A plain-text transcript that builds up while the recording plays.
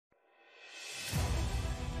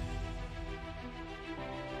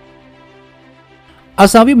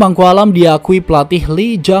Asnawi Mangkualam diakui pelatih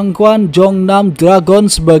Lee Jangkwan Jongnam Dragon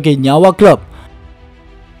sebagai nyawa klub.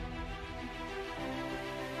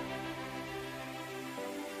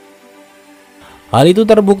 Hal itu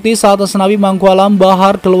terbukti saat Asnawi Mangkualam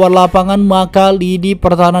bahar keluar lapangan, maka lini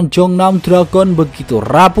pertahanan Jongnam Dragon begitu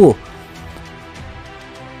rapuh.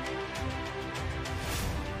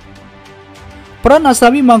 Peran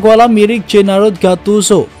Asnawi Mangkualam mirip Gennaro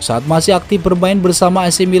Gattuso saat masih aktif bermain bersama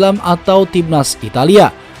AC Milan atau timnas Italia.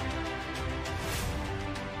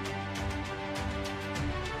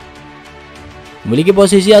 Memiliki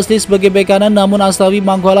posisi asli sebagai bek kanan, namun Asnawi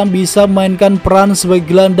Mangkualam bisa memainkan peran sebagai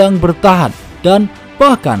gelandang bertahan dan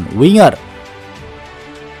bahkan winger.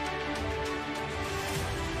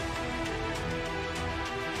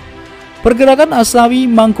 Pergerakan Asnawi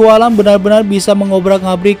Mangkualam benar-benar bisa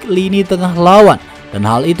mengobrak-abrik lini tengah lawan, dan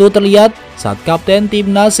hal itu terlihat saat kapten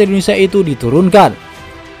timnas Indonesia itu diturunkan.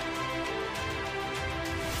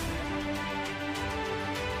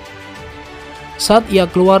 Saat ia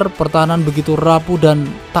keluar, pertahanan begitu rapuh dan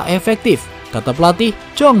tak efektif, kata pelatih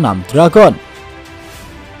Jongnam Dragon.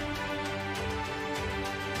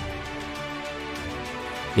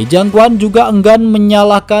 Lee Jangkwan juga enggan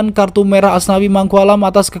menyalahkan kartu merah Asnawi Mangkualam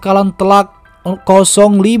atas kekalahan telak 0-5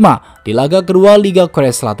 di laga kedua Liga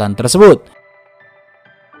Korea Selatan tersebut.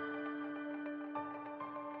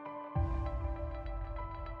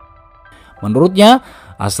 Menurutnya,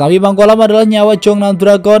 Asnawi Mangkualam adalah nyawa Jongnam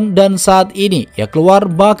Dragon dan saat ini ia keluar,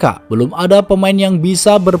 maka belum ada pemain yang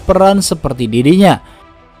bisa berperan seperti dirinya.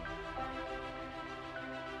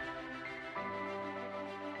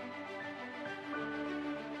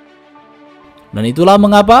 Dan itulah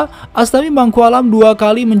mengapa Asnawi Mangkualam 2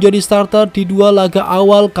 kali menjadi starter di 2 laga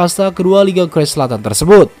awal kasta kedua Liga Korea Selatan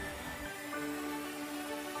tersebut.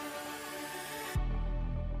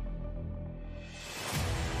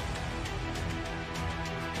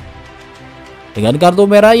 Dengan kartu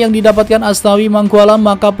merah yang didapatkan Asnawi Mangkualam,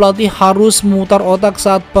 maka pelatih harus memutar otak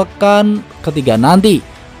saat pekan ketiga nanti.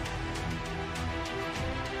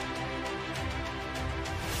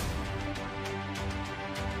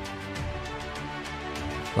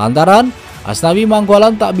 Lantaran Asnawi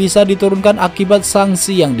Mangkualam tak bisa diturunkan akibat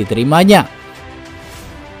sanksi yang diterimanya.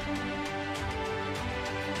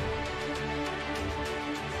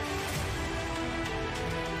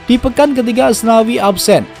 Di pekan ketiga Asnawi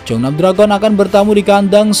absen, Jongnam Dragon akan bertamu di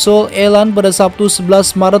kandang Seoul Elan pada Sabtu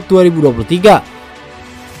 11 Maret 2023.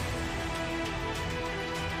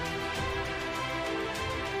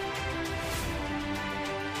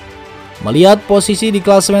 Melihat posisi di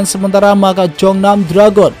klasemen sementara, maka Jongnam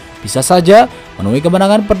Dragon bisa saja menemui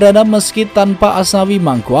kemenangan perdana meski tanpa Asnawi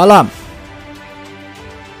Mangkualam.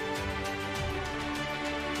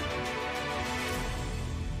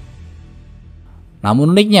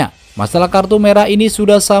 Namun uniknya, masalah kartu merah ini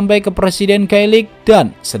sudah sampai ke Presiden K-League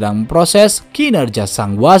dan sedang memproses kinerja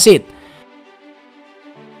sang wasit.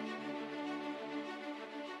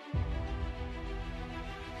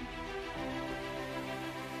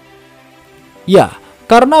 Ya,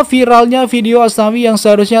 karena viralnya video Asnawi yang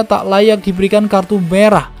seharusnya tak layak diberikan kartu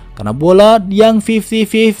merah karena bola yang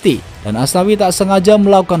 50-50 dan Asnawi tak sengaja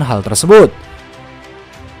melakukan hal tersebut.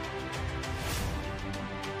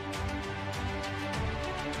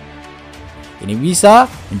 Ini bisa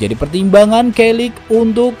menjadi pertimbangan K-League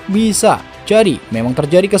untuk bisa jadi memang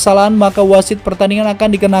terjadi kesalahan, maka wasit pertandingan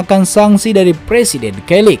akan dikenakan sanksi dari Presiden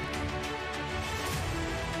K-League.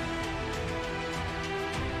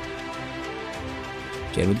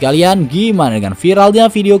 Jadi menurut kalian gimana dengan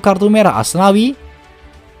viralnya video kartu merah Asnawi?